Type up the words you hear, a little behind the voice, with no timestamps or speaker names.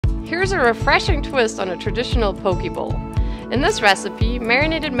Here's a refreshing twist on a traditional poke bowl. In this recipe,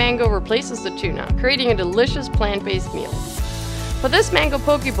 marinated mango replaces the tuna, creating a delicious plant-based meal. For this mango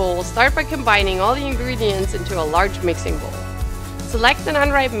poke bowl, start by combining all the ingredients into a large mixing bowl. Select an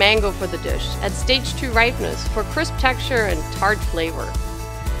unripe mango for the dish at stage 2 ripeness for crisp texture and tart flavor.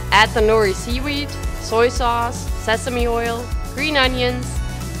 Add the nori seaweed, soy sauce, sesame oil, green onions,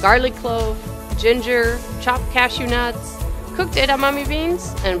 garlic clove, ginger, chopped cashew nuts, cooked edamame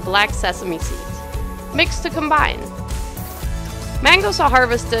beans, and black sesame seeds. Mix to combine. Mangoes are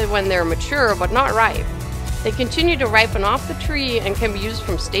harvested when they're mature but not ripe. They continue to ripen off the tree and can be used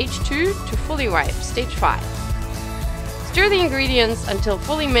from stage 2 to fully ripe, stage 5. Stir the ingredients until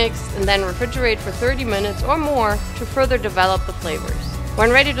fully mixed and then refrigerate for 30 minutes or more to further develop the flavors.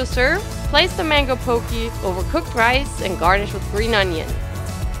 When ready to serve, place the mango poke over cooked rice and garnish with green onion.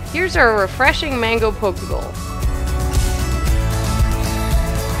 Here's our refreshing mango poke bowl.